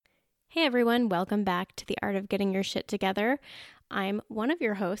Hey everyone, welcome back to the Art of Getting Your Shit Together. I'm one of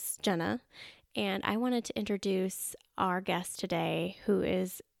your hosts, Jenna, and I wanted to introduce our guest today, who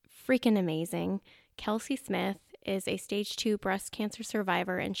is freaking amazing. Kelsey Smith is a stage 2 breast cancer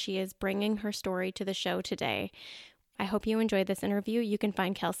survivor, and she is bringing her story to the show today. I hope you enjoyed this interview. You can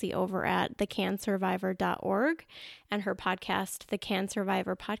find Kelsey over at thecansurvivor.org and her podcast, The Can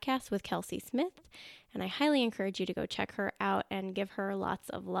Survivor Podcast with Kelsey Smith. And I highly encourage you to go check her out and give her lots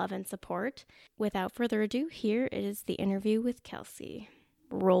of love and support. Without further ado, here is the interview with Kelsey.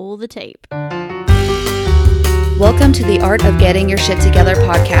 Roll the tape. Welcome to the Art of Getting Your Shit Together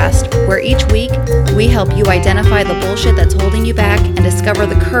podcast, where each week we help you identify the bullshit that's holding you back and discover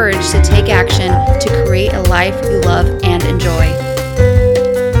the courage to take action to create a life you love and enjoy.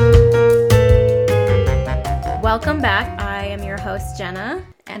 Welcome back. I am your host, Jenna.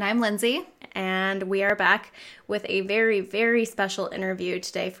 And I'm Lindsay. And we are back with a very, very special interview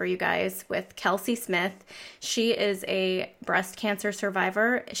today for you guys with Kelsey Smith. She is a breast cancer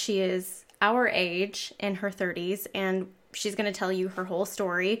survivor. She is our age, in her 30s, and she's going to tell you her whole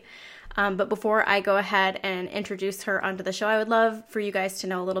story. But before I go ahead and introduce her onto the show, I would love for you guys to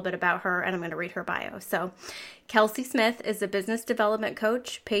know a little bit about her, and I'm going to read her bio. So, Kelsey Smith is a business development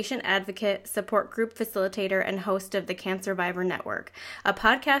coach, patient advocate, support group facilitator, and host of the Can Survivor Network, a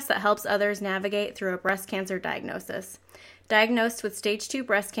podcast that helps others navigate through a breast cancer diagnosis. Diagnosed with stage 2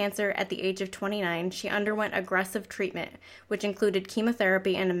 breast cancer at the age of 29, she underwent aggressive treatment, which included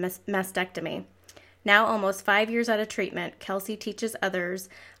chemotherapy and a mastectomy. Now, almost 5 years out of treatment, Kelsey teaches others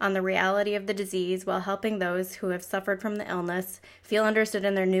on the reality of the disease while helping those who have suffered from the illness feel understood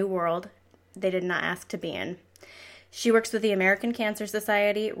in their new world they did not ask to be in. She works with the American Cancer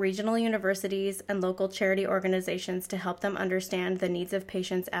Society, regional universities, and local charity organizations to help them understand the needs of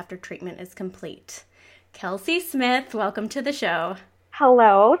patients after treatment is complete. Kelsey Smith, welcome to the show.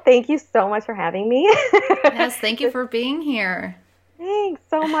 Hello. Thank you so much for having me. Yes, thank you for being here. Thanks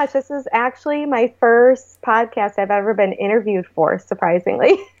so much. This is actually my first podcast I've ever been interviewed for,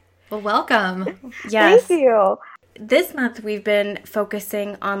 surprisingly. Well, welcome. Yes. Thank you. This month we've been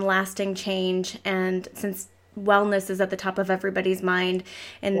focusing on lasting change, and since wellness is at the top of everybody's mind,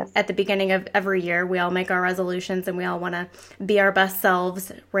 and Yes. at the beginning of every year we all make our resolutions and we all want to be our best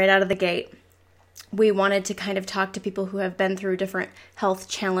selves right out of the gate. We wanted to kind of talk to people who have been through different health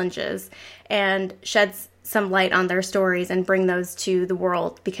challenges and shed some light on their stories and bring those to the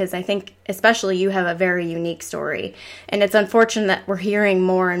world, because I think especially you have a very unique story. And it's unfortunate that we're hearing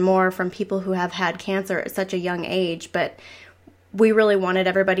more and more from people who have had cancer at such a young age, but we really wanted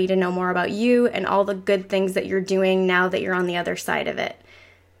everybody to know more about you and all the good things that you're doing now that you're on the other side of it.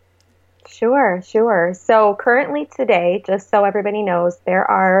 Sure. So currently today, just so everybody knows, there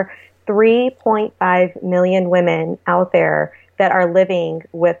are 3.5 million women out there that are living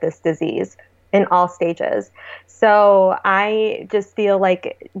with this disease in all stages. So I just feel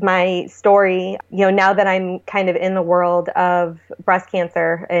like my story, now that I'm kind of in the world of breast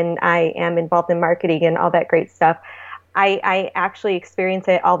cancer and I am involved in marketing and all that great stuff, I actually experience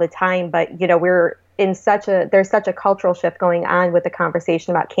it all the time. But, there's such a cultural shift going on with the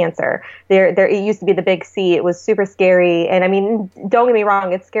conversation about cancer. It used to be the big C. It was super scary. And I mean, don't get me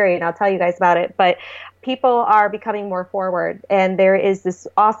wrong, it's scary, and I'll tell you guys about it. But people are becoming more forward, and there is this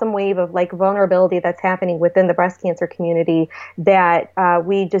awesome wave of vulnerability that's happening within the breast cancer community that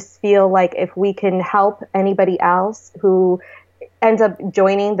we just feel like if we can help anybody else who ends up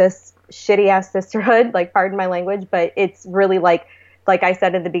joining this shitty ass sisterhood, pardon my language, but it's really like I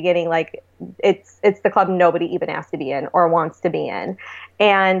said in the beginning, it's the club nobody even asked to be in or wants to be in.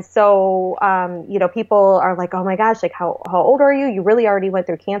 And so, people are like, oh my gosh, how old are you? You really already went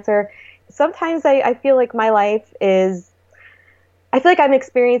through cancer. Sometimes I feel like my life I feel like I'm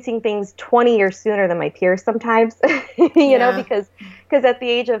experiencing things 20 years sooner than my peers sometimes, because at the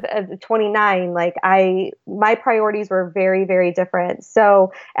age of 29, my priorities were very, very different.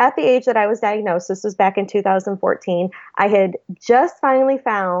 So at the age that I was diagnosed, this was back in 2014, I had just finally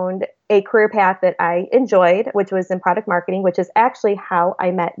found a career path that I enjoyed, which was in product marketing, which is actually how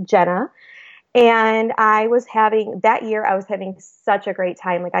I met Jenna. And I was having such a great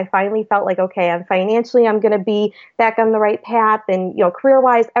time. I finally felt like, okay, I'm going to be back on the right path. And,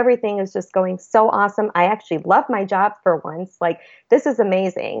 career-wise, everything is just going so awesome. I actually love my job for once. This is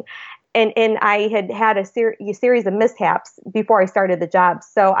amazing. And I had a series of mishaps before I started the job.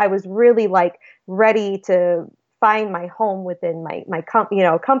 So I was really ready to find my home within my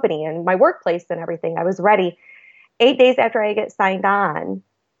company and my workplace and everything. I was ready. 8 days after I get signed on,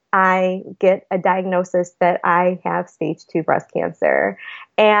 I get a diagnosis that I have stage 2 breast cancer.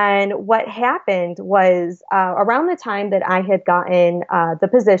 And what happened was around the time that I had gotten the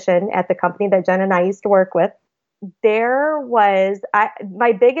position at the company that Jen and I used to work with,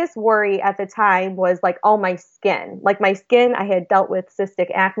 my biggest worry at the time was like, oh, my skin. Like my skin, I had dealt with cystic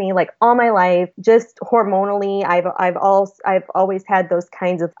acne like all my life, just hormonally. I've always had those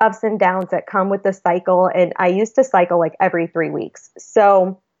kinds of ups and downs that come with the cycle. And I used to cycle like every 3 weeks.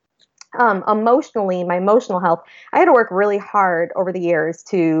 So emotionally, my emotional health, I had to work really hard over the years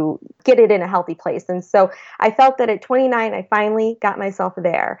to get it in a healthy place. And so I felt that at 29, I finally got myself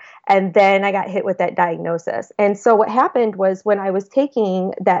there. And then I got hit with that diagnosis. And so what happened was when I was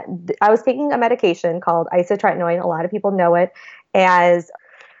taking a medication called isotretinoin. A lot of people know it as,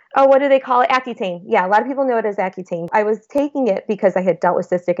 what do they call it? Accutane. Yeah, a lot of people know it as Accutane. I was taking it because I had dealt with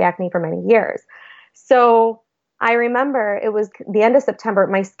cystic acne for many years. So I remember it was the end of September.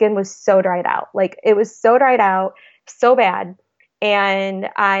 My skin was so dried out. Like it was so dried out, so bad. And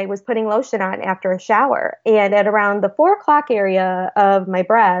I was putting lotion on after a shower. And at around the 4 o'clock area of my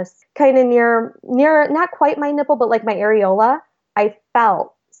breast, kind of near, not quite my nipple, but like my areola, I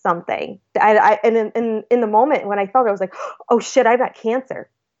felt something. And in the moment when I felt it, I was like, oh shit, I've got cancer.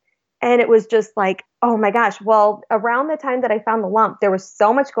 And it was just like, oh my gosh. Well, around the time that I found the lump, there was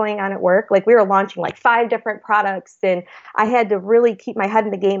so much going on at work. Like we were launching like 5 different products and I had to really keep my head in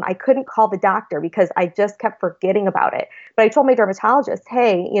the game. I couldn't call the doctor because I just kept forgetting about it. But I told my dermatologist,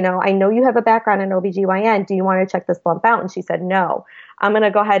 hey, I know you have a background in OBGYN. Do you want to check this lump out? And she said, no, I'm going to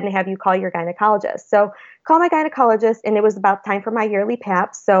go ahead and have you call your gynecologist. So call my gynecologist, and it was about time for my yearly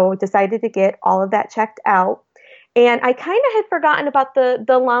PAP. So decided to get all of that checked out. And I kind of had forgotten about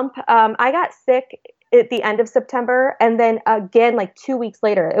the lump. I got sick at the end of September. And then again, like 2 weeks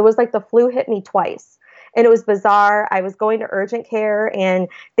later, it was like the flu hit me twice. And it was bizarre. I was going to urgent care and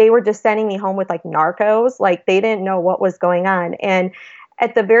they were just sending me home with like Narcos. Like they didn't know what was going on. And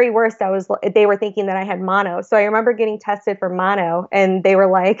at the very worst, they were thinking that I had mono. So I remember getting tested for mono and they were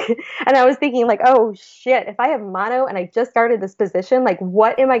like, and I was thinking like, oh shit, if I have mono and I just started this position, like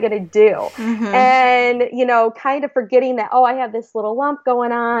what am I going to do? Mm-hmm. And, kind of forgetting that, oh, I have this little lump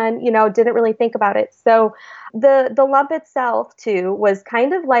going on, didn't really think about it. So the lump itself too was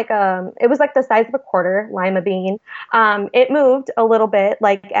kind of like, it was like the size of a quarter lima bean. It moved a little bit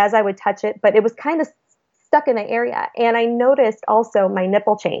like as I would touch it, but it was kind of stuck in the area. And I noticed also my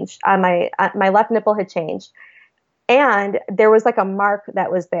nipple changed. My left nipple had changed. And there was like a mark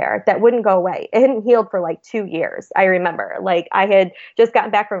that was there that wouldn't go away. It hadn't healed for like 2 years. I remember like I had just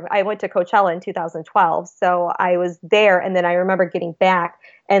gotten back I went to Coachella in 2012. So I was there. And then I remember getting back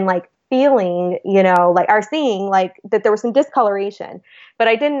and like feeling, seeing like that there was some discoloration, but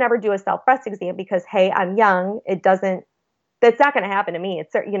I didn't ever do a self breast exam because, hey, I'm young. That's not going to happen to me.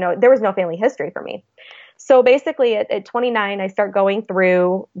 It's, there was no family history for me. So basically at 29, I start going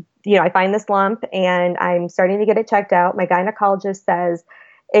through, I find this lump and I'm starting to get it checked out. My gynecologist says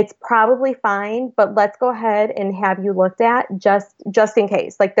it's probably fine, but let's go ahead and have you looked at just in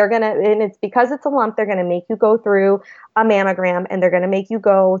case. Like and it's because it's a lump, they're going to make you go through a mammogram and they're going to make you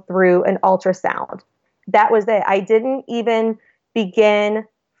go through an ultrasound. That was it. I didn't even begin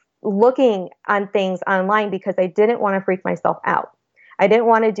looking on things online because I didn't want to freak myself out. I didn't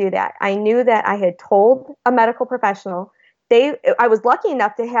want to do that. I knew that I had told a medical professional. I was lucky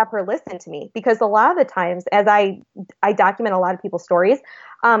enough to have her listen to me because a lot of the times, as I document a lot of people's stories,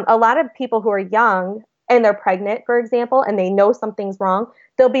 a lot of people who are young and they're pregnant, for example, and they know something's wrong,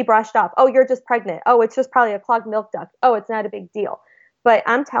 they'll be brushed off. Oh, you're just pregnant. Oh, it's just probably a clogged milk duct. Oh, it's not a big deal. But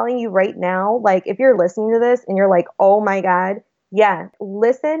I'm telling you right now, like if you're listening to this and you're like, oh my God, yeah,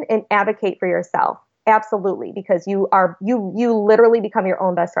 listen and advocate for yourself. Absolutely, because you literally become your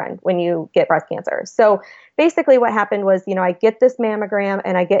own best friend when you get breast cancer. So basically what happened was, I get this mammogram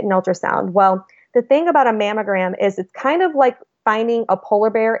and I get an ultrasound. Well, the thing about a mammogram is it's kind of like finding a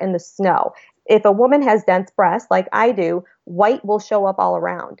polar bear in the snow. If a woman has dense breasts like I do, white will show up all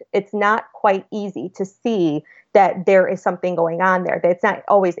around. It's not quite easy to see that there is something going on there, that it's not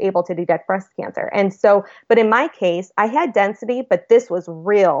always able to detect breast cancer. And so, but in my case, I had density, but this was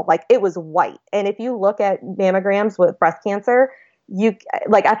real, like it was white. And if you look at mammograms with breast cancer, if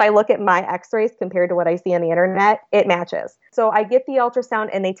I look at my x-rays compared to what I see on the internet, it matches. So I get the ultrasound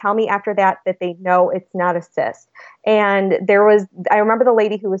and they tell me after that they know it's not a cyst. And I remember the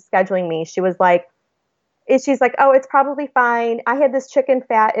lady who was scheduling me, she's like, oh, it's probably fine. I had this chicken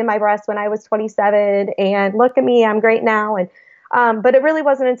fat in my breast when I was 27 and look at me, I'm great now. And, but it really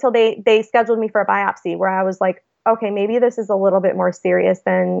wasn't until they scheduled me for a biopsy where I was like, okay, maybe this is a little bit more serious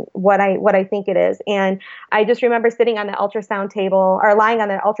than what I think it is. And I just remember sitting on the ultrasound table or lying on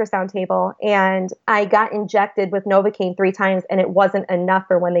the ultrasound table, and I got injected with Novocaine 3 times, and it wasn't enough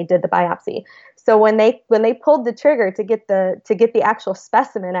for when they did the biopsy. So when they pulled the trigger to get the actual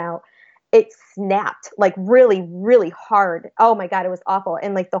specimen out, it snapped like really, really hard. Oh my God, it was awful.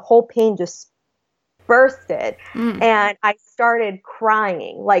 And like the whole pain just bursted. And I started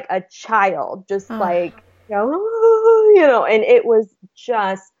crying like a child, just like, and it was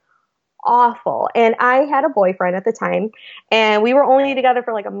just awful. And I had a boyfriend at the time, and we were only together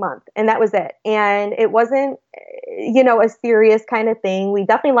for like a month, and that was it. And it wasn't, a serious kind of thing. We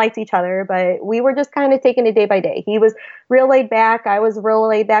definitely liked each other, but we were just kind of taking it day by day. He was real laid back. I was a real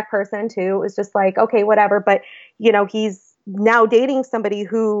laid back person too. It was just like, okay, whatever. But, he's now dating somebody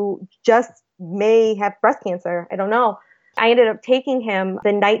who just may have breast cancer. I don't know. I ended up taking him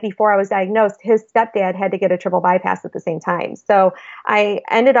the night before I was diagnosed. His stepdad had to get a triple bypass at the same time. So I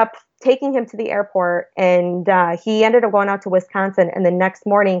ended up taking him to the airport, and he ended up going out to Wisconsin. And the next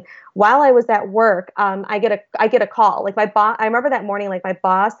morning, while I was at work, I get a call. Like my boss, I remember that morning, like my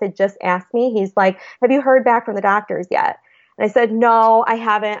boss had just asked me, he's like, "Have you heard back from the doctors yet?" And I said, "No, I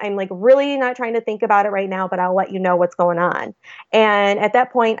haven't. I'm like really not trying to think about it right now, but I'll let you know what's going on." And at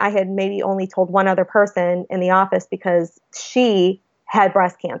that point, I had maybe only told one other person in the office because she had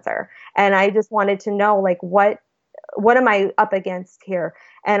breast cancer. And I just wanted to know, like, what am I up against here?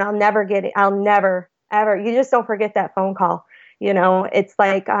 And I'll never, ever, you just don't forget that phone call. It's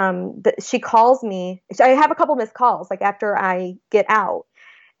like, she calls me. I have a couple missed calls, like after I get out.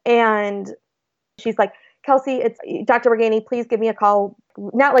 And she's like, "Kelsey, it's Dr. Reganey, please give me a call."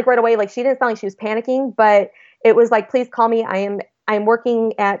 Not like right away. Like she didn't sound like she was panicking, but it was like, "Please call me. I'm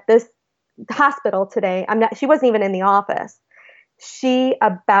working at this hospital today." She wasn't even in the office. She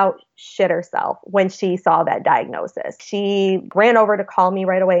about shit herself when she saw that diagnosis. She ran over to call me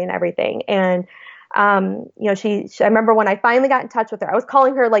right away and everything. And, I remember when I finally got in touch with her, I was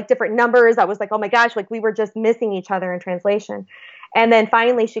calling her like different numbers. I was like, oh my gosh, like we were just missing each other in translation. And then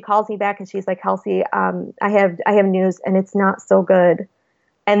finally she calls me back and she's like, "Kelsey, I have news, and it's not so good."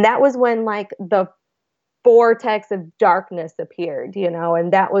 And that was when like the vortex of darkness appeared,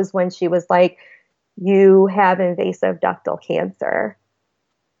 and that was when she was like, "You have invasive ductal cancer."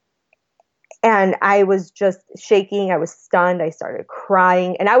 And I was just shaking. I was stunned. I started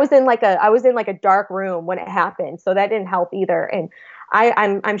crying, and I was in like a dark room when it happened. So that didn't help either. And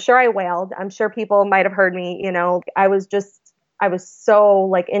I'm sure I wailed. I'm sure people might have heard me, I was so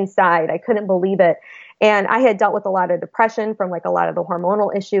like inside. I couldn't believe it. And I had dealt with a lot of depression from like a lot of the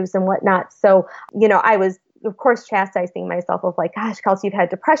hormonal issues and whatnot. So, I was of course chastising myself of like, "Gosh, Kelsey, you've had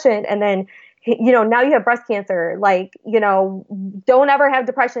depression. And then, now you have breast cancer. Like, don't ever have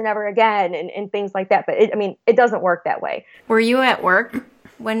depression ever again," and things like that. But it doesn't work that way. Were you at work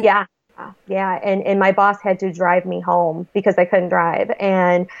when? Yeah. And my boss had to drive me home because I couldn't drive.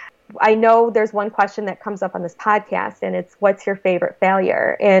 And I know there's one question that comes up on this podcast, and it's, what's your favorite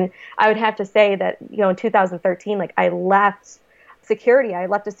failure? And I would have to say that, in 2013, like I left security. I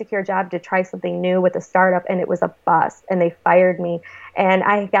left a secure job to try something new with a startup, and it was a bust, and they fired me. And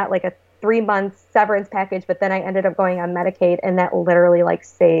I got like a 3-month severance package, but then I ended up going on Medicaid, and that literally like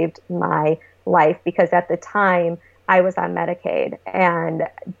saved my life, because at the time I was on Medicaid, and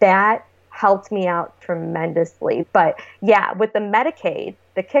that helped me out tremendously. But yeah, with the Medicaid,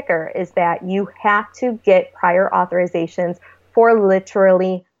 the kicker is that you have to get prior authorizations for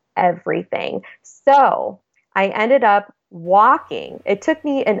literally everything. So I ended up walking. It took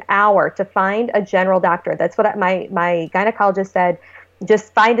me an hour to find a general doctor. That's what my gynecologist said.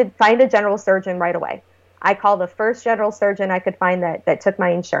 Just find a general surgeon right away. I called the first general surgeon I could find that took my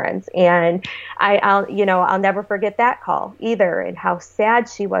insurance. And I'll never forget that call either, and how sad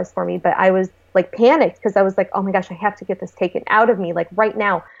she was for me. But I was like panicked, because I was like, oh my gosh, I have to get this taken out of me like right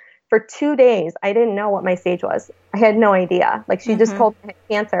now. For 2 days, I didn't know what my stage was. I had no idea. Like she just told me I had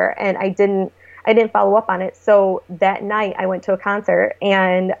cancer, and I didn't follow up on it. So that night I went to a concert,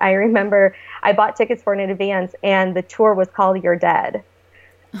 and I remember I bought tickets for it in advance, and the tour was called You're Dead.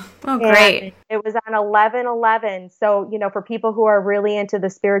 Oh, great. And it was on 11/11. So, for people who are really into the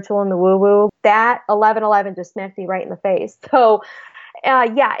spiritual and the woo-woo, that 11/11 just smacked me right in the face. So,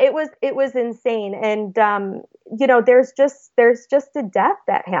 it was insane. And, there's just a death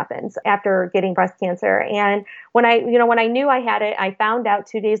that happens after getting breast cancer. And when I knew I had it, I found out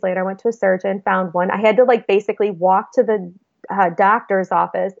 2 days later. I went to a surgeon, found one. I had to like basically walk to the doctor's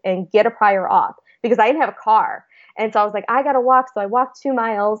office and get a prior auth, because I didn't have a car. And so I was like, I got to walk. So I walked 2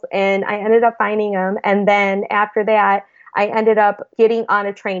 miles, and I ended up finding him. And then after that, I ended up getting on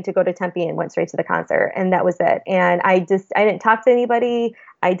a train to go to Tempe and went straight to the concert. And that was it. And I didn't talk to anybody.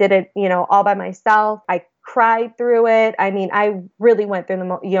 I did it, all by myself. I cried through it. I mean, I really went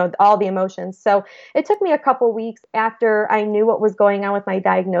through all the emotions. So it took me a couple weeks after I knew what was going on with my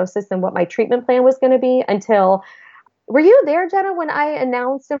diagnosis and what my treatment plan was going to be until. Were you there, Jenna, when I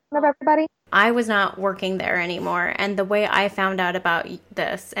announced in front of everybody? I was not working there anymore. And the way I found out about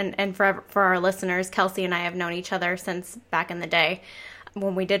this, and for our listeners, Kelsey and I have known each other since back in the day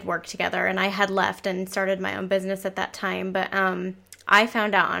when we did work together. And I had left and started my own business at that time. But I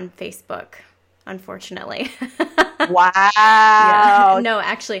found out on Facebook, unfortunately. Wow. Yeah. No,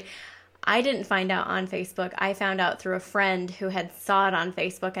 actually, I didn't find out on Facebook. I found out through a friend who had saw it on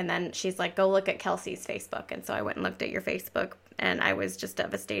Facebook, and then she's like, go look at Kelsey's Facebook. And so I went and looked at your Facebook, and I was just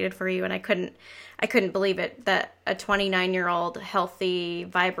devastated for you. And I couldn't believe it that a 29-year-old, healthy,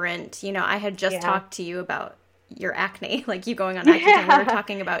 vibrant, I had just talked to you about your acne, like you going on Accutane. We were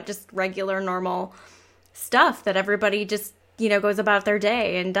talking about just regular, normal stuff that everybody just, goes about their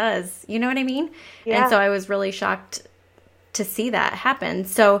day and does. You know what I mean? Yeah. And so I was really shocked to see that happen.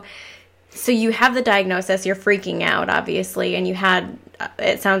 So you have the diagnosis, you're freaking out, obviously, and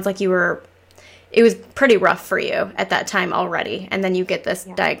it sounds like it was pretty rough for you at that time already, and then you get this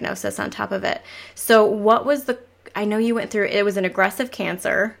diagnosis on top of it. So what was I know you went through, it was an aggressive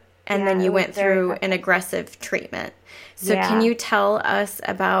cancer, and then you went through an aggressive treatment. So can you tell us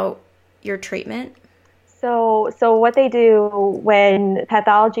about your treatment? So what they do when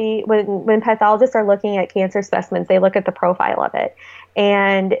pathologists are looking at cancer specimens, they look at the profile of it.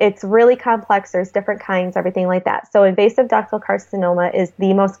 And it's really complex. There's different kinds, everything like that. So invasive ductal carcinoma is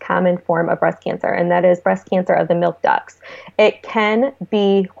the most common form of breast cancer, and that is breast cancer of the milk ducts. It can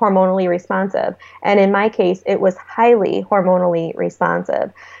be hormonally responsive. And in my case, it was highly hormonally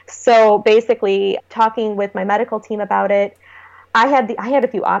responsive. So basically, talking with my medical team about it, I had a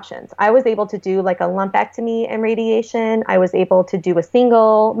few options. I was able to do like a lumpectomy and radiation. I was able to do a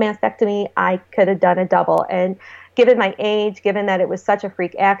single mastectomy. I could have done a double. And given my age, given that it was such a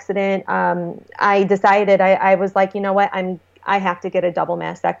freak accident, I decided I was like, you know what, I have to get a double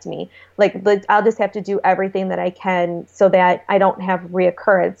mastectomy. I'll just have to do everything that I can so that I don't have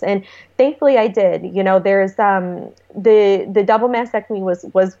reoccurrence. And thankfully I did. There's the double mastectomy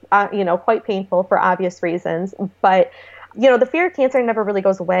was quite painful for obvious reasons, but the fear of cancer never really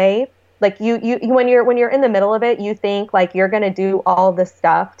goes away. Like you when you're in the middle of it, you think like you're going to do all this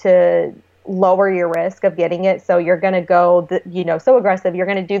stuff to lower your risk of getting it. So you're going to go, so aggressive, you're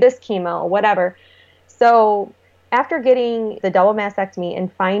going to do this chemo, whatever. So after getting the double mastectomy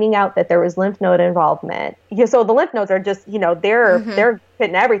and finding out that there was lymph node involvement, so the lymph nodes are just, they're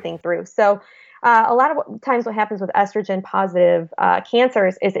putting everything through. So a lot of times what happens with estrogen positive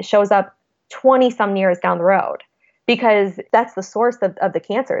cancers is it shows up 20 some years down the road, because that's the source of the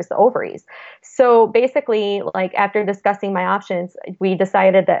cancer, is the ovaries. So basically, like after discussing my options, we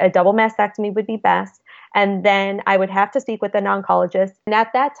decided that a double mastectomy would be best. And then I would have to speak with an oncologist. And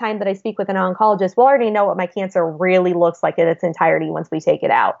at that time that I speak with an oncologist, we'll already know what my cancer really looks like in its entirety once we take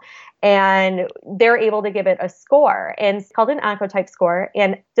it out. And they're able to give it a score, and it's called an Oncotype score.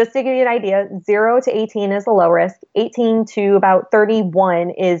 And just to give you an idea, 0 to 18 is a low risk, 18 to about 31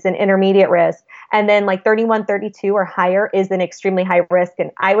 is an intermediate risk, and then like 31, 32 or higher is an extremely high risk.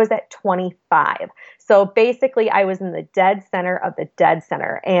 And I was at 25. So basically I was in the dead center of the dead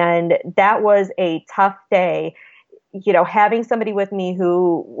center. And that was a tough day, having somebody with me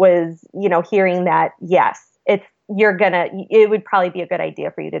who was, hearing that, yes, it would probably be a good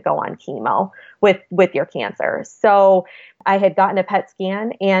idea for you to go on chemo with your cancer. So I had gotten a PET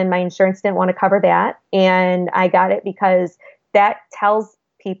scan, and my insurance didn't want to cover that. And I got it because that tells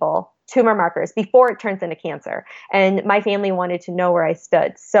people tumor markers before it turns into cancer. And my family wanted to know where I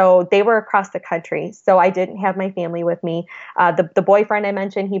stood. So they were across the country. So I didn't have my family with me. The boyfriend I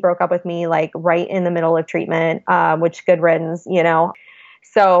mentioned, he broke up with me like right in the middle of treatment, which good riddance,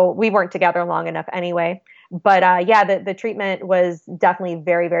 So we weren't together long enough anyway. But the treatment was definitely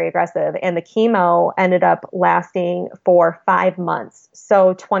very, very aggressive. And the chemo ended up lasting for 5 months,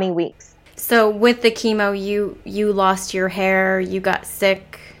 so 20 weeks. So with the chemo, you lost your hair, you got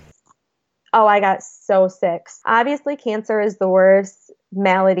sick. Oh, I got so sick. Obviously, cancer is the worst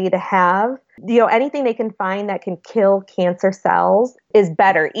malady to have. Anything they can find that can kill cancer cells is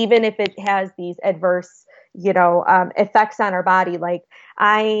better, even if it has these adverse, effects on our body. Like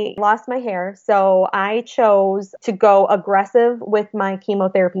I lost my hair, so I chose to go aggressive with my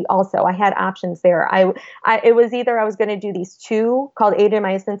chemotherapy. Also, I had options there. It was either I was going to do these two called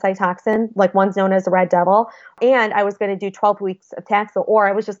Adriamycin Cytoxan, like one's known as the Red Devil, and I was going to do 12 weeks of Taxol, or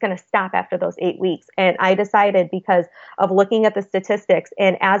I was just going to stop after those 8 weeks. And I decided because of looking at the statistics,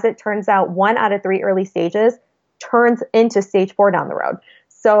 and as it turns out, 1 out of 3 early stages turns into stage 4 down the road.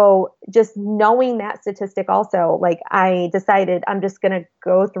 So just knowing that statistic also, like I decided I'm just going to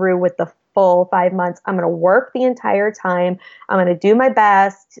go through with the full 5 months. I'm going to work the entire time. I'm going to do my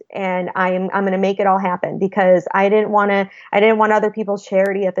best, and I'm going to make it all happen, because I didn't want other people's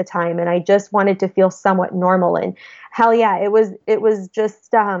charity at the time. And I just wanted to feel somewhat normal. And hell yeah, it was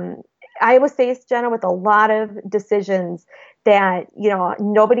just, I was faced, Jenna, with a lot of decisions that,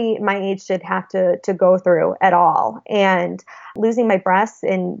 nobody my age should have to go through at all. And losing my breasts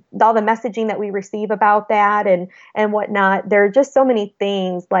and all the messaging that we receive about that and whatnot, there are just so many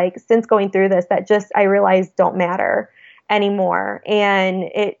things, like, since going through this, that just I realized don't matter anymore. And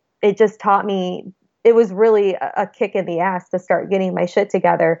it just taught me, it was really a kick in the ass to start getting my shit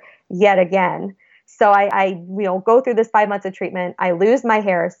together yet again. So I go through this 5 months of treatment. I lose my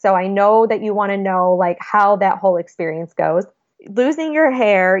hair. So I know that you want to know, like, how that whole experience goes. Losing your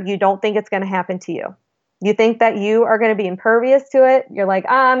hair, you don't think it's going to happen to you. You think that you are going to be impervious to it. You're like,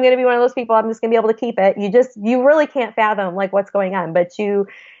 I'm going to be one of those people. I'm just going to be able to keep it. You really can't fathom, like, what's going on. But you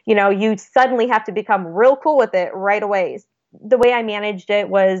suddenly have to become real cool with it right away. The way I managed it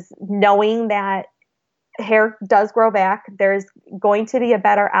was knowing that hair does grow back. There's going to be a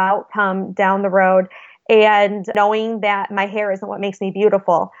better outcome down the road. And knowing that my hair isn't what makes me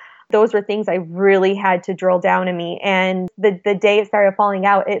beautiful. Those were things I really had to drill down in me. And the day it started falling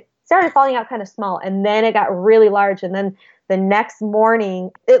out kind of small. And then it got really large. And then the next morning,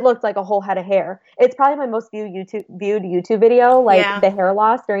 it looked like a whole head of hair. It's probably my most viewed YouTube video, like the hair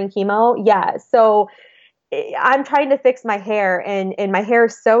loss during chemo. Yeah. So I'm trying to fix my hair, and my hair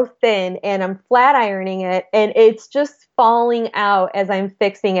is so thin, and I'm flat ironing it, and it's just falling out as I'm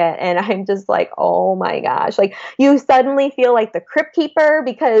fixing it. And I'm just like, oh my gosh, like, you suddenly feel like the crypt keeper,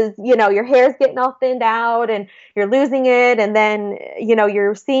 because, your hair's getting all thinned out and you're losing it. And then,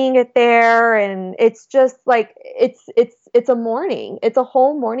 you're seeing it there, and it's just like, it's a mourning. It's a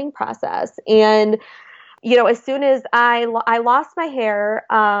whole mourning process. And as soon as I lost my hair,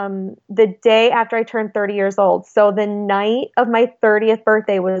 the day after I turned 30 years old. So the night of my 30th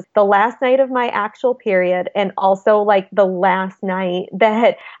birthday was the last night of my actual period, and also like the last night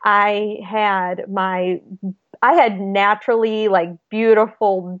that I had naturally, like,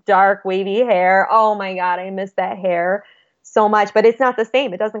 beautiful, dark, wavy hair. Oh my God, I miss that hair so much, but it's not the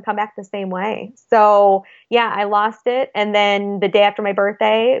same. It doesn't come back the same way. So yeah, I lost it. And then the day after my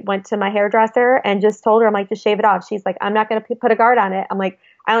birthday, went to my hairdresser and just told her, I'm like, just shave it off. She's like, I'm not going to put a guard on it. I'm like,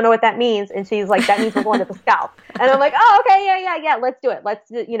 I don't know what that means. And she's like, that means we're going to the scalp. And I'm like, oh, okay. Yeah. Let's do it.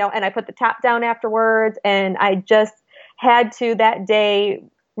 And I put the top down afterwards. And I just had to that day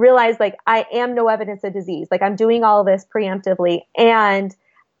realize, like, I am no evidence of disease. Like, I'm doing all of this preemptively, and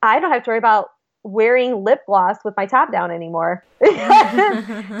I don't have to worry about wearing lip gloss with my top down anymore. No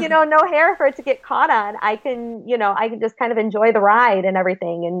hair for it to get caught on. I can just kind of enjoy the ride and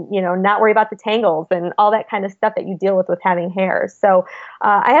everything, and, not worry about the tangles and all that kind of stuff that you deal with having hair. So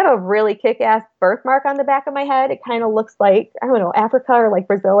I have a really kick-ass birthmark on the back of my head. It kind of looks like, I don't know, Africa or like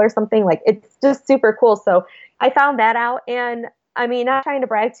Brazil or something. Like, it's just super cool. So I found that out, and I mean, not trying to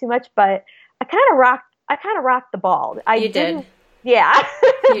brag too much, but I kind of rocked the bald. You did. Yeah.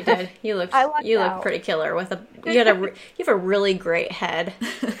 You did. You look pretty killer you have a really great head.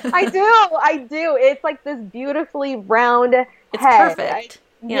 I do. It's like this beautifully round head. It's perfect.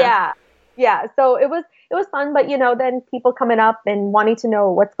 Yeah. So it was fun, but then people coming up and wanting to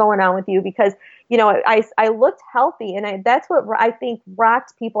know what's going on with you, because I looked healthy, and that's what I think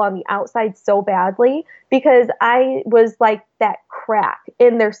rocked people on the outside so badly, because I was like that crack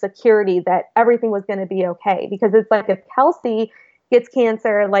in their security that everything was going to be okay. Because it's like, if Kelsey gets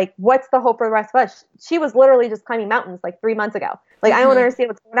cancer, like, what's the hope for the rest of us? She was literally just climbing mountains like 3 months ago. Like, I don't understand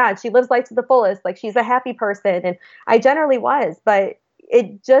what's going on. She lives life to the fullest. Like, she's a happy person. And I generally was, but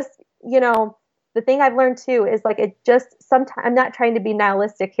it just, the thing I've learned too is, like, it just sometimes, I'm not trying to be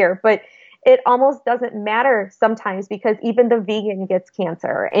nihilistic here, but it almost doesn't matter sometimes, because even the vegan gets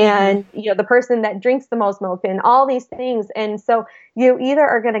cancer, and the person that drinks the most milk and all these things. And so you either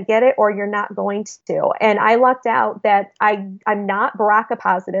are going to get it or you're not going to. And I lucked out that I'm not BRCA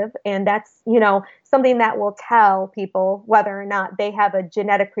positive, and that's something that will tell people whether or not they have a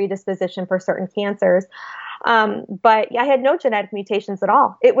genetic predisposition for certain cancers. But I had no genetic mutations at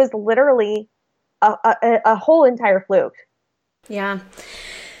all. It was literally a whole entire fluke. Yeah.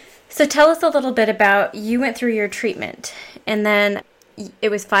 So tell us a little bit about, you went through your treatment and then it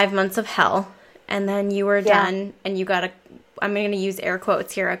was 5 months of hell, and then you were done and you got I'm going to use air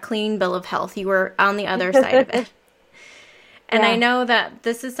quotes here, a clean bill of health. You were on the other side of it. And I know that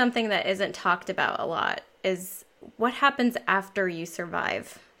this is something that isn't talked about a lot, is what happens after you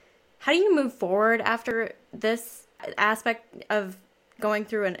survive? How do you move forward after this aspect of going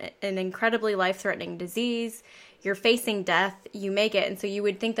through an incredibly life-threatening disease? You're facing death, you make it. And so you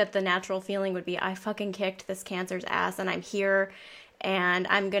would think that the natural feeling would be, I fucking kicked this cancer's ass and I'm here and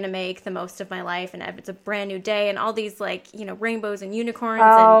I'm going to make the most of my life. And it's a brand new day and all these rainbows and unicorns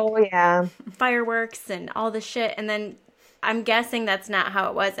and fireworks and all this shit. And then I'm guessing that's not how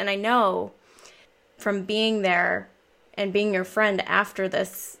it was. And I know from being there and being your friend after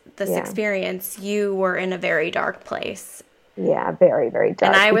this experience, you were in a very dark place. Yeah, very, very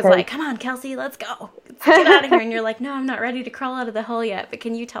dark. And I was like, come on, Kelsey, let's go. Let's get out of here. And you're like, no, I'm not ready to crawl out of the hole yet. But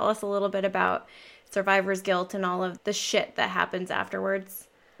can you tell us a little bit about survivor's guilt and all of the shit that happens afterwards?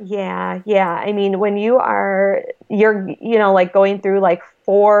 Yeah. I mean, when you're like going through like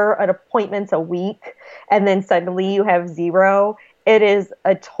 4 appointments a week and then suddenly you have 0, it is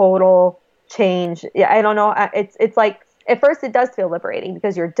a total change. Yeah, I don't know. It's like, at first it does feel liberating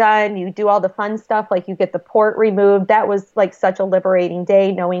because you're done. You do all the fun stuff. Like you get the port removed. That was like such a liberating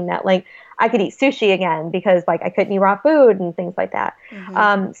day, knowing that like I could eat sushi again because like I couldn't eat raw food and things like that.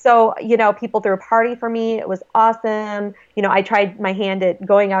 Mm-hmm. So, people threw a party for me. It was awesome. I tried my hand at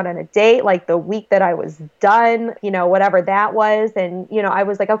going out on a date, like the week that I was done, whatever that was. And, I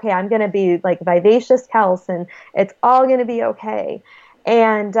was like, okay, I'm going to be like vivacious Kels and it's all going to be okay.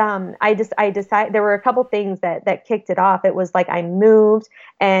 And I decided there were a couple things that kicked it off. It was like I moved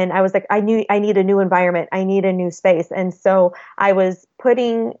and I was like, I need a new environment. I need a new space. And so I was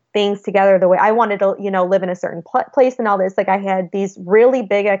putting things together the way I wanted to, live in a certain place and all this. Like I had these really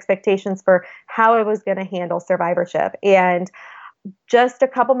big expectations for how I was going to handle survivorship. And just a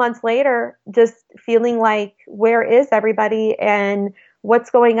couple months later, just feeling like, where is everybody and what's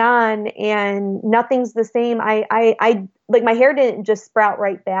going on? And nothing's the same. I like my hair didn't just sprout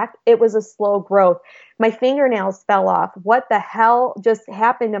right back. It was a slow growth. My fingernails fell off. What the hell just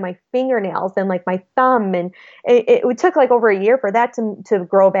happened to my fingernails and like my thumb? And it took like over a year for that to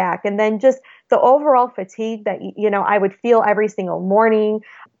grow back. And then just the overall fatigue that, I would feel every single morning,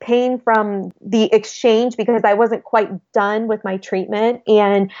 pain from the exchange because I wasn't quite done with my treatment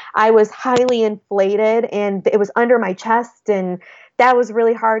and I was highly inflated and it was under my chest and that was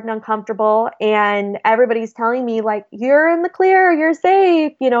really hard and uncomfortable. And everybody's telling me like, you're in the clear, you're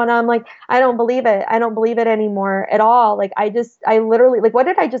safe, and I'm like, I don't believe it. I don't believe it anymore at all. Like, I literally, like, what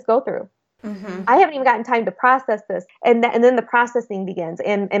did I just go through? Mm-hmm. I haven't even gotten time to process this. And then the processing begins.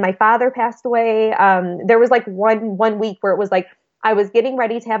 And my father passed away. There was like one week where it was like, I was getting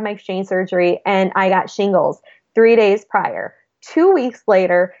ready to have my exchange surgery and I got shingles 3 days prior. 2 weeks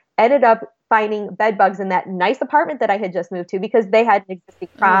later, ended up finding bed bugs in that nice apartment that I had just moved to because they had an existing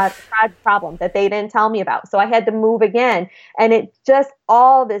prod problem that they didn't tell me about. So I had to move again. And it just,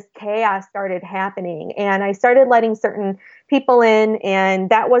 all this chaos started happening. And I started letting certain people in and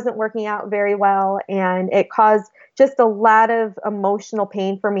that wasn't working out very well. And it caused just a lot of emotional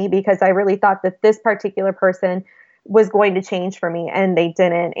pain for me because I really thought that this particular person was going to change for me and they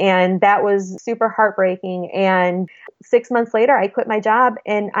didn't. And that was super heartbreaking. And 6 months later, I quit my job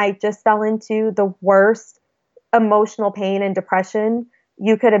and I just fell into the worst emotional pain and depression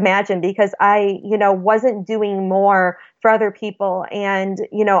you could imagine because I, wasn't doing more for other people. And,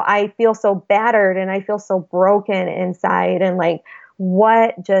 I feel so battered and I feel so broken inside and like,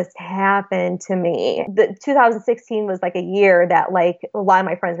 what just happened to me? The 2016 was like a year that like a lot of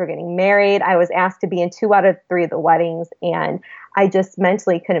my friends were getting married. I was asked to be in 2 out of 3 of the weddings and I just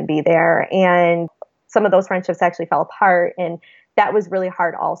mentally couldn't be there. And some of those friendships actually fell apart and that was really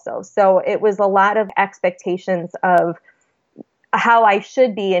hard also. So it was a lot of expectations of how I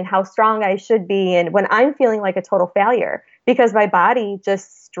should be and how strong I should be. And when I'm feeling like a total failure because my body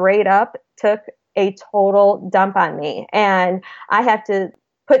just straight up took a total dump on me. And I have to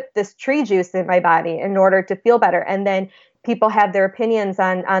put this tree juice in my body in order to feel better. And then people have their opinions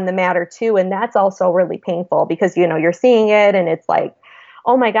on the matter too. And that's also really painful because, you're seeing it and it's like,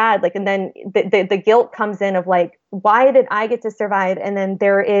 oh my God, like, and then the guilt comes in of like, why did I get to survive? And then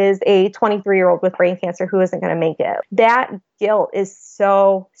there is a 23-year-old with brain cancer who isn't going to make it. That guilt is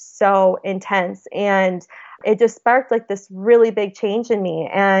so, so intense. And it just sparked like this really big change in me.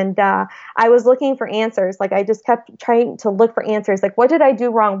 And I was looking for answers. Like I just kept trying to look for answers. Like, what did I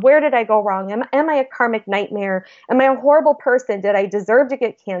do wrong? Where did I go wrong? Am I a karmic nightmare? Am I a horrible person? Did I deserve to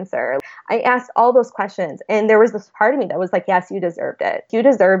get cancer? I asked all those questions. And there was this part of me that was like, yes, you deserved it. You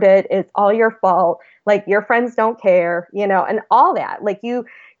deserved it. It's all your fault. Like your friends don't care, and all that. Like you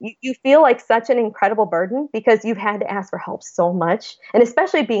feel like such an incredible burden because you've had to ask for help so much. And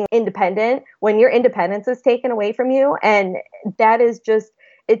especially being independent, when your independence is taken away from you. And that is just,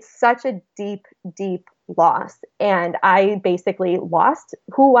 it's such a deep, deep loss. And I basically lost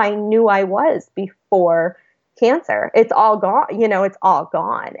who I knew I was before cancer. It's all gone, it's all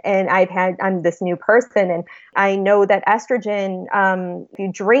gone. And I'm this new person. And I know that estrogen, if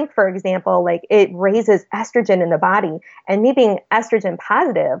you drink, for example, like it raises estrogen in the body. And me being estrogen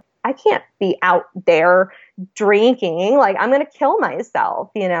positive, I can't be out there drinking. Like I'm going to kill myself,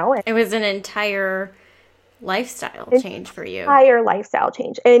 It was an entire lifestyle change for you. Entire lifestyle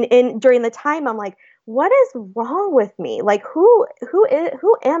change. And during the time, I'm like, what is wrong with me? Like who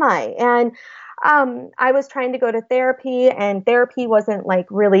am I? And I was trying to go to therapy, and therapy wasn't like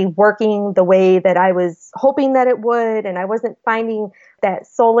really working the way that I was hoping that it would. And I wasn't finding that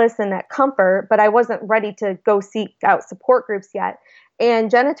solace and that comfort, but I wasn't ready to go seek out support groups yet.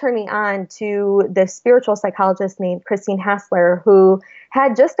 And Jenna turned me on to this spiritual psychologist named Christine Hassler, who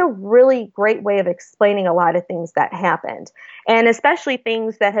had just a really great way of explaining a lot of things that happened. And especially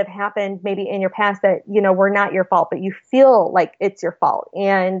things that have happened maybe in your past that, were not your fault, but you feel like it's your fault.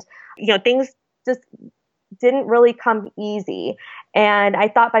 And, things just didn't really come easy. And I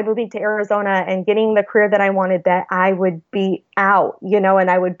thought by moving to Arizona and getting the career that I wanted, that I would be out,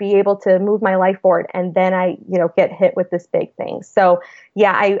 and I would be able to move my life forward. And then I, get hit with this big thing. So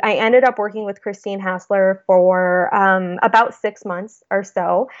yeah, I ended up working with Christine Hassler for about 6 months or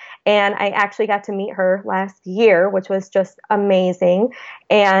so. And I actually got to meet her last year, which was just amazing.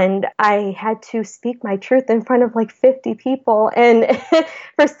 And I had to speak my truth in front of like 50 people. And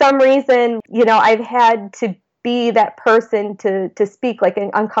for some reason, I've had to be that person to speak like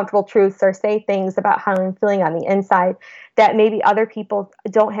uncomfortable truths or say things about how I'm feeling on the inside that maybe other people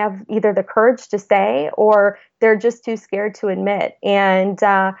don't have either the courage to say or they're just too scared to admit. And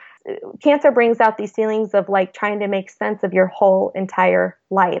cancer brings out these feelings of like trying to make sense of your whole entire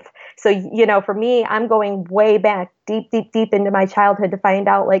life. So, for me, I'm going way back deep into my childhood to find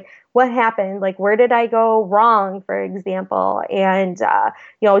out like what happened, like where did I go wrong, for example, and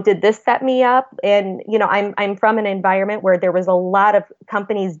did this set me up? And I'm from an environment where there was a lot of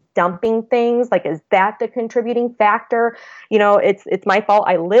companies dumping things. Like, is that the contributing factor? It's my fault.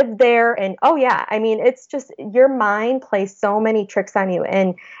 I lived there, and oh yeah, I mean, it's just your mind plays so many tricks on you,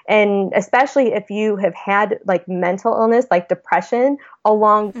 and especially if you have had like mental illness, like depression,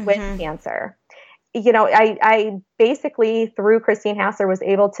 along with cancer. I basically, through Christine Hassler, was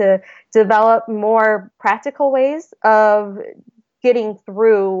able to develop more practical ways of getting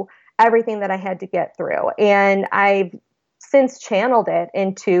through everything that I had to get through. And I've since channeled it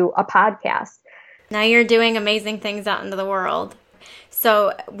into a podcast. Now you're doing amazing things out into the world.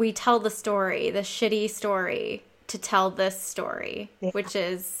 So we tell the story, the shitty story, to tell this story, which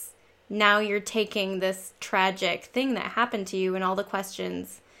is now you're taking this tragic thing that happened to you and all the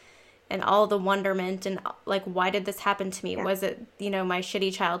questions and all the wonderment and like, why did this happen to me? Yeah. Was it, my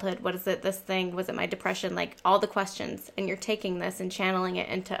shitty childhood? What is it, this thing? Was it my depression? Like all the questions, and you're taking this and channeling it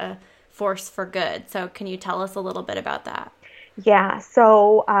into a force for good. So can you tell us a little bit about that? Yeah.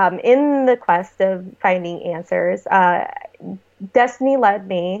 So in the quest of finding answers, Destiny led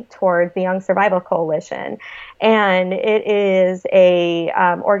me toward the Young Survival Coalition. And it is a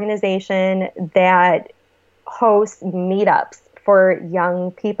organization that hosts meetups for young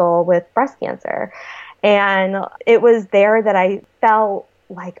people with breast cancer. And it was there that I felt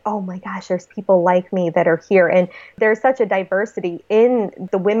like, oh my gosh, there's people like me that are here. And there's such a diversity in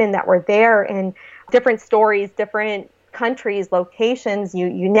the women that were there, and different stories, different countries, locations, you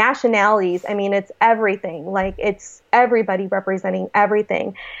nationalities. I mean, it's everything. Like, it's everybody representing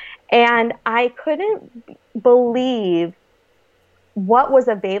everything. And I couldn't believe what was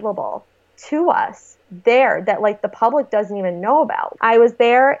available to us there that like the public doesn't even know about. I was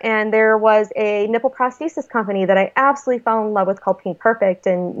there, and there was a nipple prosthesis company that I absolutely fell in love with called Pink Perfect,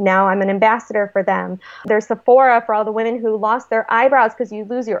 and now I'm an ambassador for them. There's Sephora for all the women who lost their eyebrows, because you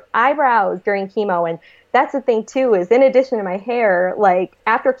lose your eyebrows during chemo. And that's the thing too, is in addition to my hair, like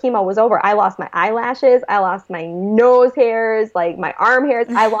after chemo was over, I lost my eyelashes, I lost my nose hairs, like my arm hairs,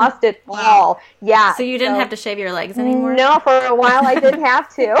 I lost it all. Yeah. So you didn't have to shave your legs anymore? No, for a while I didn't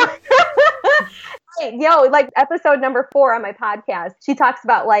have to. Like episode number 4 on my podcast, she talks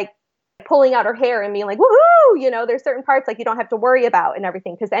about like pulling out her hair and being like, woohoo, you know, there's certain parts like you don't have to worry about and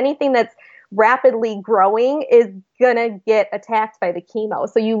everything, because anything that's rapidly growing is gonna get attacked by the chemo.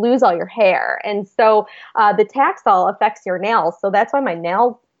 So you lose all your hair. And so the Taxol affects your nails. So that's why my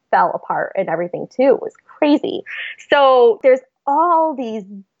nails fell apart and everything too. It was crazy. So there's all these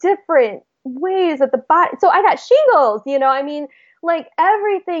different ways that the body, so I got shingles, you know, I mean, like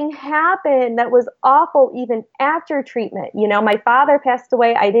everything happened that was awful even after treatment. You know, my father passed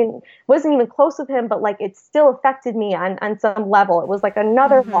away. Wasn't even close with him, but like it still affected me on some level. It was like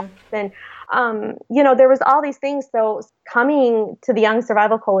another loss. And, you know, there was all these things. So coming to the Young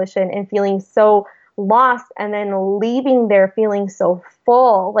Survival Coalition and feeling so lost and then leaving there feeling so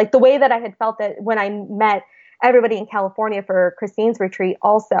full, like the way that I had felt that when I met everybody in California for Christine's retreat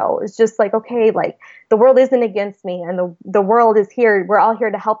also. It's just like, okay, like the world isn't against me and the world is here. We're all here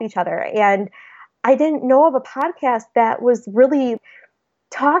to help each other. And I didn't know of a podcast that was really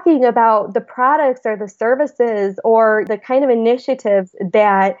talking about the products or the services or the kind of initiatives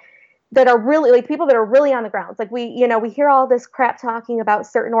that are really like people that are really on the ground. Like we hear all this crap talking about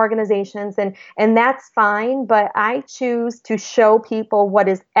certain organizations and that's fine, but I choose to show people what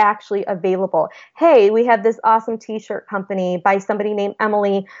is actually available. Hey, we have this awesome t-shirt company by somebody named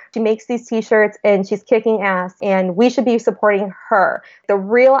Emily. She makes these t-shirts and she's kicking ass and we should be supporting her. The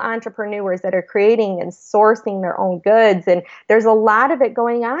real entrepreneurs that are creating and sourcing their own goods. And there's a lot of it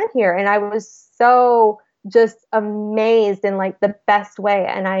going on here. And I was so just amazed in like the best way.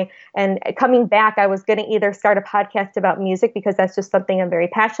 And coming back, I was going to either start a podcast about music because that's just something I'm very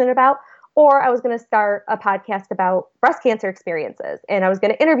passionate about, or I was going to start a podcast about breast cancer experiences and I was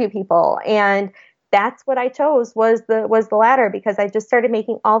going to interview people. And that's what I chose was the latter, because I just started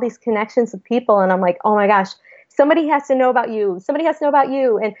making all these connections with people. And I'm like, oh my gosh, somebody has to know about you. Somebody has to know about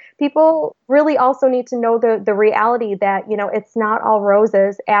you. And people really also need to know the reality that, you know, it's not all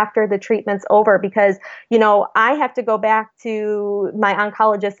roses after the treatment's over, because, you know, I have to go back to my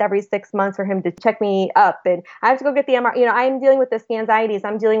oncologist every 6 months for him to check me up. And I have to go get the MRI. You know, I'm dealing with the anxieties.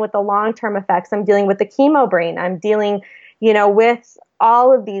 I'm dealing with the long-term effects. I'm dealing with the chemo brain. I'm dealing, you know, with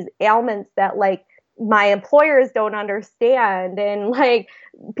all of these ailments that like my employers don't understand, and like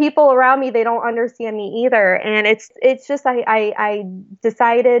people around me, they don't understand me either. And it's just, I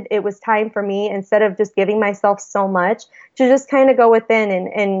decided it was time for me, instead of just giving myself so much, to just kind of go within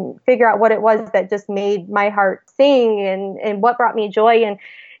and figure out what it was that just made my heart sing and what brought me joy, and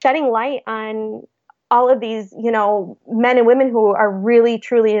shedding light on all of these, you know, men and women who are really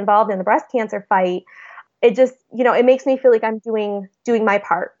truly involved in the breast cancer fight. It just, you know, it makes me feel like I'm doing my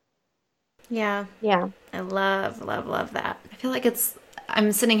part. Yeah. Yeah. I love that. I feel like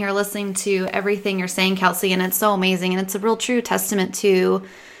I'm sitting here listening to everything you're saying, Kelsey, and it's so amazing. And it's a real true testament to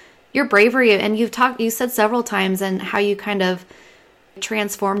your bravery. And you said several times and how you kind of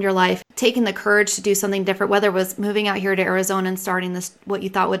transformed your life, taking the courage to do something different, whether it was moving out here to Arizona and starting this, what you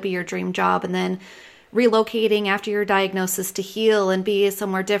thought would be your dream job, and then relocating after your diagnosis to heal and be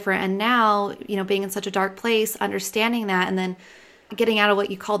somewhere different. And now, you know, being in such a dark place, understanding that, and then getting out of what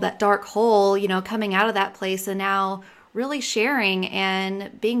you called that dark hole, you know, coming out of that place and now really sharing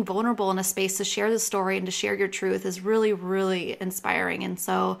and being vulnerable in a space to share the story and to share your truth is really, really inspiring. And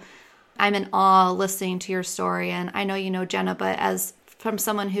so I'm in awe listening to your story. And I know you know Jenna, but as from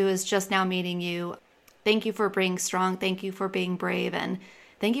someone who is just now meeting you, thank you for being strong. Thank you for being brave. And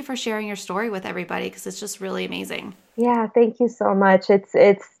thank you for sharing your story with everybody, because it's just really amazing. Yeah, thank you so much. It's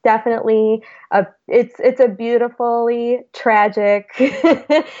definitely it's a beautifully tragic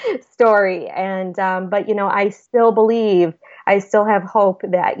story, and but you know, I still believe, I still have hope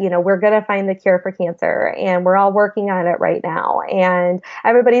that, you know, we're going to find the cure for cancer, and we're all working on it right now, and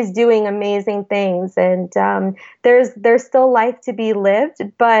everybody's doing amazing things, and there's still life to be lived,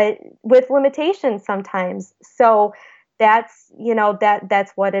 but with limitations sometimes. So that's, you know,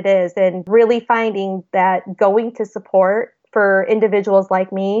 that's what it is. And really finding that going to support for individuals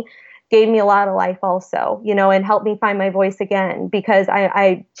like me gave me a lot of life also, you know, and helped me find my voice again, because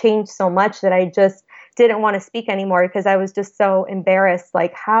I changed so much that I just didn't want to speak anymore, because I was just so embarrassed.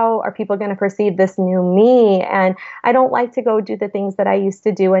 Like, how are people going to perceive this new me? And I don't like to go do the things that I used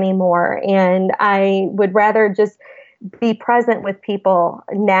to do anymore. And I would rather just be present with people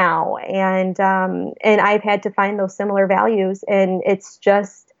now. And I've had to find those similar values, and it's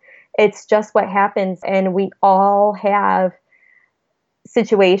just what happens. And we all have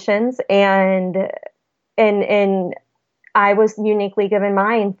situations and I was uniquely given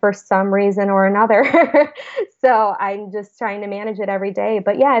mine for some reason or another. So I'm just trying to manage it every day.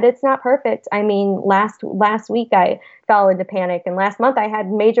 But yeah, it's not perfect. I mean, last week I fell into panic, and last month I had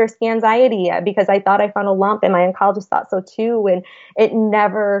major anxiety because I thought I found a lump, and my oncologist thought so too. And it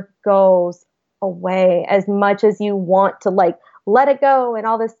never goes away as much as you want to like let it go and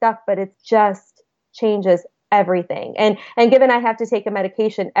all this stuff, but it just changes everything. And given I have to take a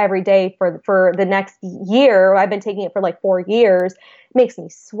medication every day for the next year, I've been taking it for like 4 years, it makes me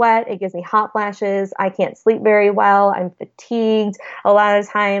sweat. It gives me hot flashes. I can't sleep very well. I'm fatigued. A lot of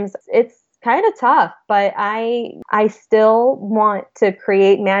times it's kind of tough, but I still want to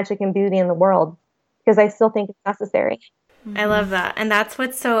create magic and beauty in the world because I still think it's necessary. I love that. And that's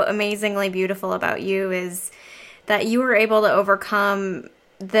what's so amazingly beautiful about you is that you were able to overcome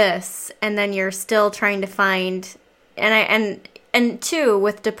this, and then you're still trying to find, and two,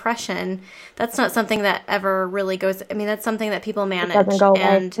 with depression, that's not something that ever really goes, I mean, that's something that people manage. It doesn't go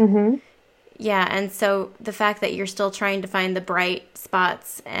away. Yeah, and so the fact that you're still trying to find the bright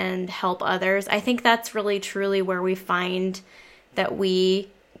spots and help others, I think that's really truly where we find that we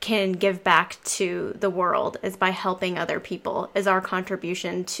can give back to the world, is by helping other people, is our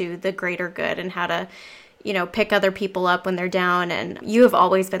contribution to the greater good, and how to, you know, pick other people up when they're down. And you have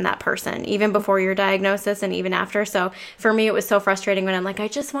always been that person, even before your diagnosis and even after. So for me, it was so frustrating when I'm like, I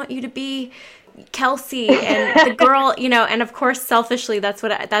just want you to be Kelsey and the girl, you know, and of course, selfishly, that's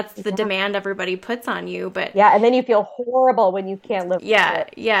the demand everybody puts on you. But yeah, and then you feel horrible when you can't live. Yeah,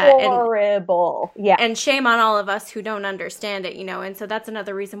 horrible. Yeah, and shame on all of us who don't understand it, you know. And so that's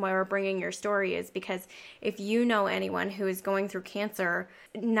another reason why we're bringing your story, is because if you know anyone who is going through cancer,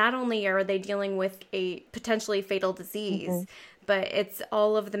 not only are they dealing with a potentially fatal disease, but it's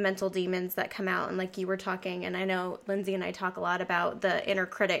all of the mental demons that come out. And like you were talking, and I know Lindsay and I talk a lot about the inner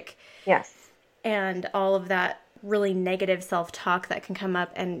critic. Yes. And all of that really negative self-talk that can come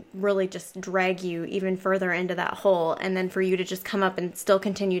up and really just drag you even further into that hole. And then for you to just come up and still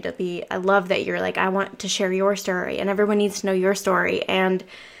continue to be, I love that you're like, I want to share your story, and everyone needs to know your story. And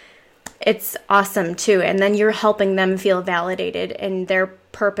it's awesome too. And then you're helping them feel validated in their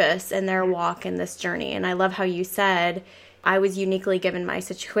purpose and their walk in this journey. And I love how you said, I was uniquely given my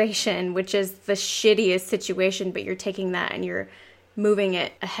situation, which is the shittiest situation, but you're taking that and you're moving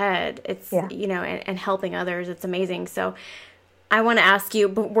it ahead. It's, you know, and helping others. It's amazing. So I want to ask you,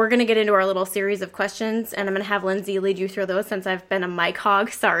 but we're going to get into our little series of questions, and I'm going to have Lindsay lead you through those since I've been a mic hog.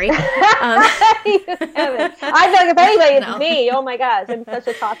 Sorry. I know, if anybody, it's me. Oh my gosh, I'm such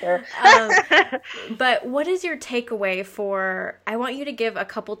a talker. But what is your takeaway for, I want you to give a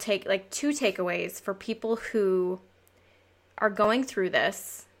couple two takeaways for people who are going through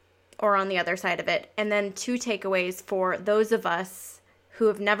this or on the other side of it, and then 2 takeaways for those of us who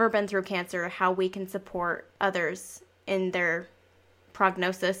have never been through cancer, how we can support others in their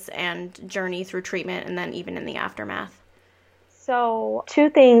prognosis and journey through treatment, and then even in the aftermath. So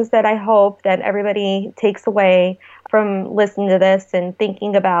 2 things that I hope that everybody takes away from listening to this and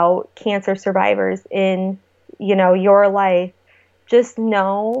thinking about cancer survivors in, you know, your life. Just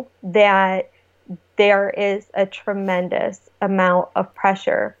know that there is a tremendous amount of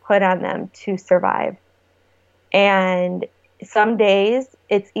pressure put on them to survive. And some days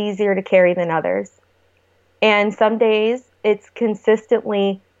it's easier to carry than others. And some days it's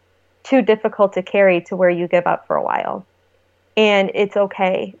consistently too difficult to carry to where you give up for a while. And it's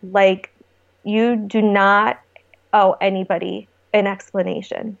okay. Like, you do not owe anybody an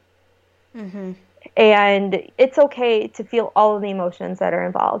explanation. And it's okay to feel all of the emotions that are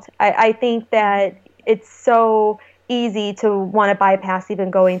involved. I think that it's so easy to want to bypass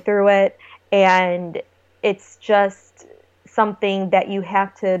even going through it. And it's just something that you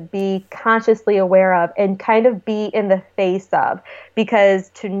have to be consciously aware of and kind of be in the face of, because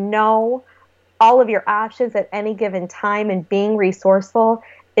to know all of your options at any given time and being resourceful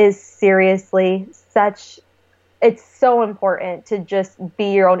is seriously it's so important to just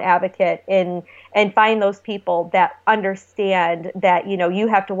be your own advocate and find those people that understand that, you know, you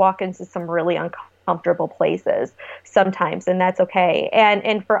have to walk into some really uncomfortable places sometimes, and that's okay.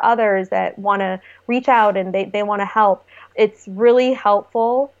 And for others that want to reach out and they want to help, it's really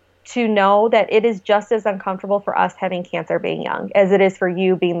helpful to know that it is just as uncomfortable for us having cancer being young as it is for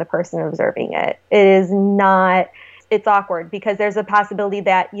you being the person observing it. It is not... It's awkward because there's a possibility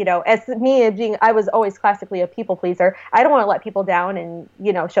that, you know, as me I was always classically a people pleaser. I don't want to let people down and,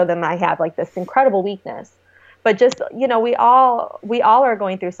 you know, show them I have like this incredible weakness. But just, you know, we all are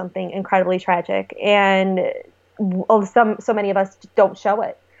going through something incredibly tragic, and so many of us don't show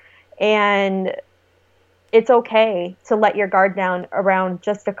it. And it's okay to let your guard down around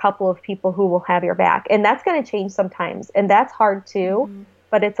just a couple of people who will have your back. And that's going to change sometimes. And that's hard too,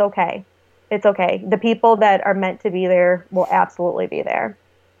 but it's okay. It's okay. The people that are meant to be there will absolutely be there.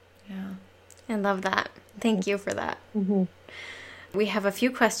 Yeah. I love that. Thank you for that. We have a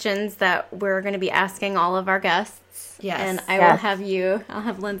few questions that we're going to be asking all of our guests. Yes. And I'll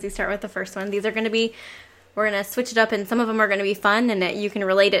have Lindsay start with the first one. These are going to be, we're going to switch it up, and some of them are going to be fun, and you can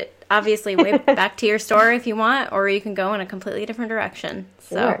relate it, obviously, way back to your story if you want, or you can go in a completely different direction.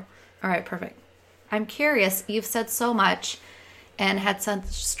 So, Sure. All right, perfect. I'm curious, you've said so much and had such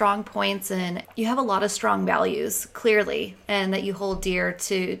strong points, and you have a lot of strong values, clearly, and that you hold dear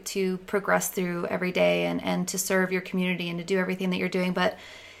to progress through every day and to serve your community and to do everything that you're doing. But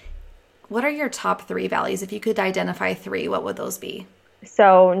what are your top 3 values? If you could identify 3, what would those be?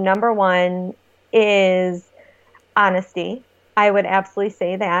 So number 1 is honesty. I would absolutely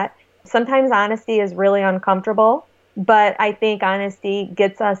say that. Sometimes honesty is really uncomfortable, but I think honesty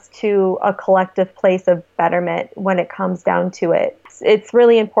gets us to a collective place of betterment when it comes down to it. It's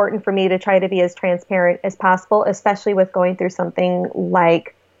really important for me to try to be as transparent as possible, especially with going through something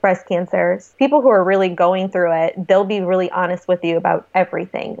like breast cancer. People who are really going through it, they'll be really honest with you about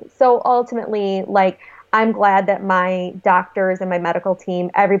everything. So ultimately, I'm glad that my doctors and my medical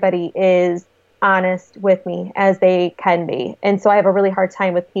team, everybody is honest with me as they can be. And so I have a really hard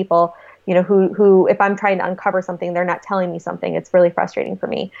time with people, who if I'm trying to uncover something, they're not telling me something. It's really frustrating for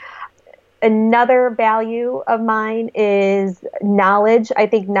me. Another value of mine is knowledge. I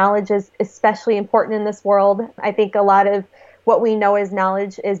think knowledge is especially important in this world. I think a lot of what we know as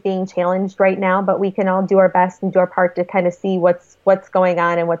knowledge is being challenged right now, but we can all do our best and do our part to kind of see what's going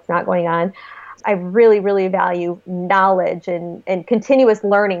on and what's not going on. I really, really value knowledge and continuous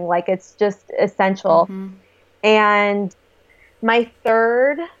learning. It's just essential. And my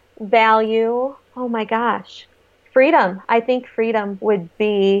third value, oh my gosh, freedom. I think freedom would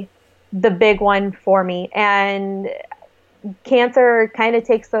be the big one for me. And cancer kind of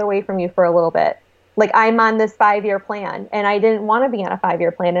takes it away from you for a little bit. I'm on this 5-year plan, and I didn't want to be on a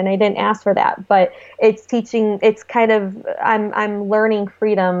 5-year plan, and I didn't ask for that, but I'm learning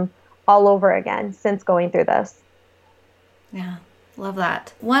freedom all over again since going through this. Yeah, love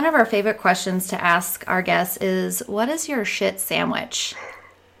that. One of our favorite questions to ask our guests is, what is your shit sandwich?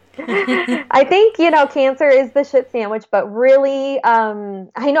 I think, cancer is the shit sandwich, but really,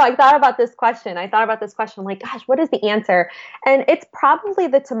 I know I thought about this question. I'm like, gosh, what is the answer? And it's probably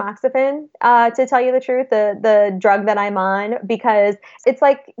the tamoxifen, to tell you the truth, the drug that I'm on, because it's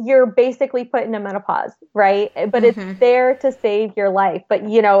like you're basically put in a menopause, right? But it's there to save your life. But,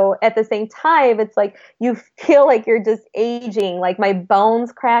 at the same time, it's like you feel like you're just aging. My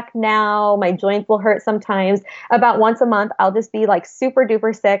bones crack now, my joints will hurt sometimes. About once a month, I'll just be super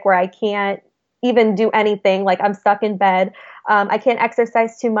duper sick where I can't even do anything. I'm stuck in bed. I can't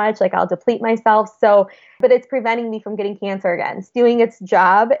exercise too much. I'll deplete myself. But it's preventing me from getting cancer again. It's doing its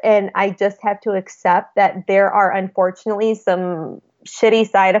job. And I just have to accept that there are unfortunately some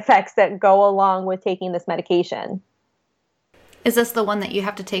shitty side effects that go along with taking this medication. Is this the one that you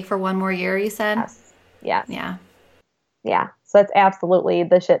have to take for 1 more year, you said? Yes. Yeah. Yeah. So it's absolutely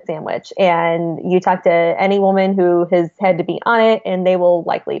the shit sandwich. And you talk to any woman who has had to be on it, and they will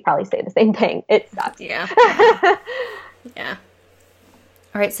probably say the same thing. It sucks. Yeah. Yeah.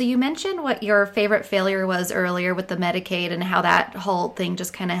 All right. So you mentioned what your favorite failure was earlier with the Medicaid and how that whole thing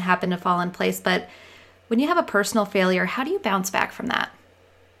just kind of happened to fall in place. But when you have a personal failure, how do you bounce back from that?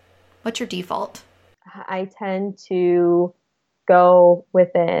 What's your default? I tend to go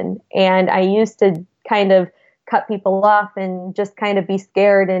within. And I used to kind of cut people off and just kind of be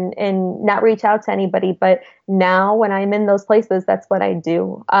scared and not reach out to anybody. But now when I'm in those places, that's what I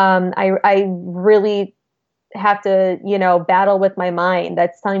do. I really have to, battle with my mind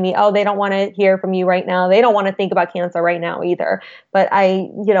that's telling me, oh, they don't want to hear from you right now. They don't want to think about cancer right now either. But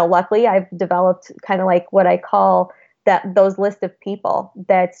luckily I've developed kind of what I call those list of people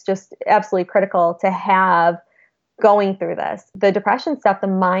that's just absolutely critical to have going through this. The depression stuff, the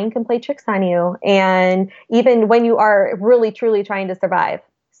mind can play tricks on you. And even when you are really, truly trying to survive.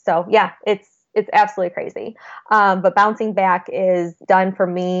 So yeah, it's absolutely crazy. But bouncing back is done for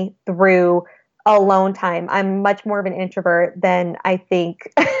me through alone time. I'm much more of an introvert than I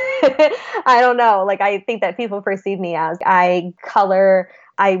think. I don't know. I think that people perceive me as. I color,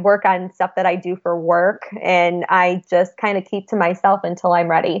 I work on stuff that I do for work, and I just kind of keep to myself until I'm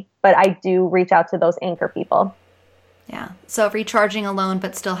ready. But I do reach out to those anchor people. Yeah. So recharging alone,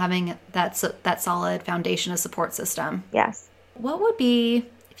 but still having that solid foundation of support system. Yes. What would be,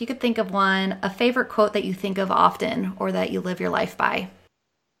 if you could think of one, a favorite quote that you think of often or that you live your life by?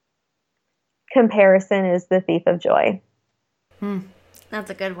 comparison is the thief of joy. That's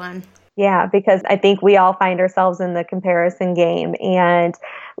a good one. Yeah, because I think we all find ourselves in the comparison game, and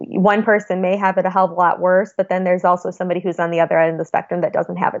one person may have it a hell of a lot worse, but then there's also somebody who's on the other end of the spectrum that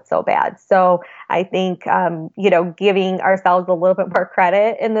doesn't have it so bad. So I think, giving ourselves a little bit more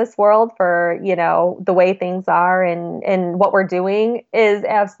credit in this world for, the way things are and what we're doing is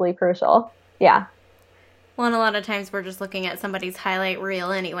absolutely crucial. Yeah. Well, and a lot of times we're just looking at somebody's highlight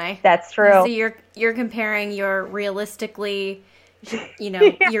reel anyway. That's true. So you're comparing your realistically,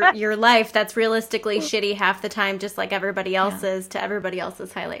 your life that's realistically shitty half the time, just like everybody else's, to everybody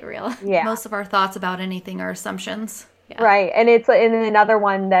else's highlight reel. Yeah. Most of our thoughts about anything are assumptions. Yeah. Right. And and another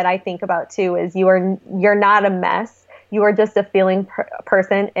one that I think about too is you're not a mess. You are just a feeling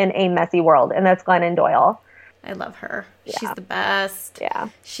person in a messy world. And that's Glennon Doyle. I love her. Yeah. She's the best. Yeah.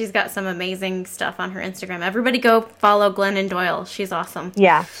 She's got some amazing stuff on her Instagram. Everybody go follow Glennon Doyle. She's awesome.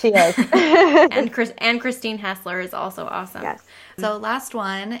 Yeah, she is. And Christine Hessler is also awesome. Yes. So last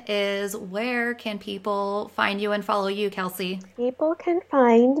one is, where can people find you and follow you, Kelsey? People can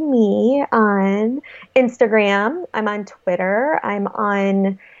find me on Instagram. I'm on Twitter. I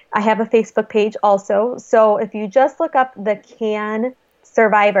have a Facebook page also. So if you just look up the CAN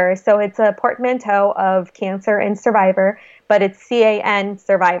Survivor, so it's a portmanteau of cancer and survivor, but it's CAN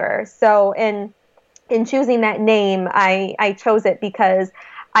Survivor. So in choosing that name, I chose it because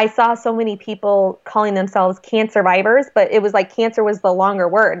I saw so many people calling themselves cancer survivors, but it was like cancer was the longer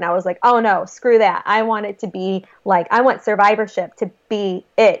word. And I was like, oh no, screw that. I want it to be like, I want survivorship to be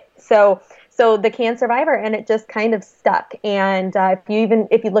it. So the CAN Survivor, and it just kind of stuck. And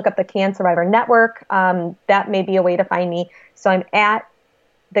if you look up the CAN Survivor Network, that may be a way to find me. So I'm at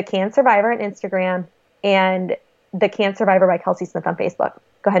the CAN Survivor on Instagram and the CAN Survivor by Kelsey Smith on Facebook.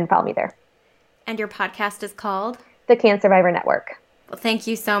 Go ahead and follow me there. And your podcast is called? The CAN Survivor Network. Well, thank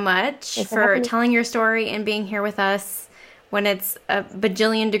you so much for telling your story and being here with us when it's a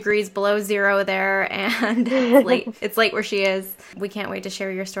bajillion degrees below zero there and it's late where she is. We can't wait to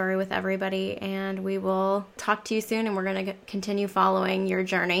share your story with everybody, and we will talk to you soon, and we're going to continue following your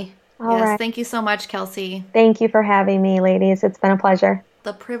journey. All right. Thank you so much, Kelsey. Thank you for having me, ladies. It's been a pleasure.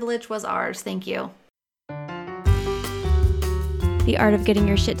 The privilege was ours. Thank you. The Art of Getting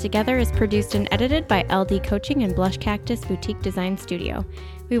Your Shit Together is produced and edited by LD Coaching and Blush Cactus Boutique Design Studio.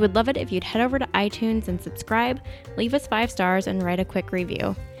 We would love it if you'd head over to iTunes and subscribe, leave us 5 stars, and write a quick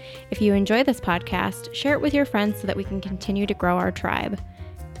review. If you enjoy this podcast, share it with your friends so that we can continue to grow our tribe.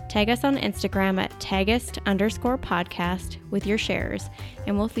 Tag us on Instagram at Taggist_podcast with your shares,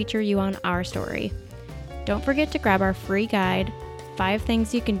 and we'll feature you on our story. Don't forget to grab our free guide, 5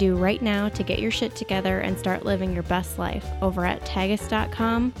 things you can do right now to get your shit together and start living your best life, over at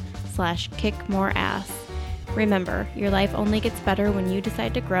Taggist.com/kickmoreass. Remember, your life only gets better when you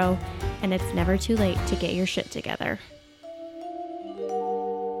decide to grow, and it's never too late to get your shit together.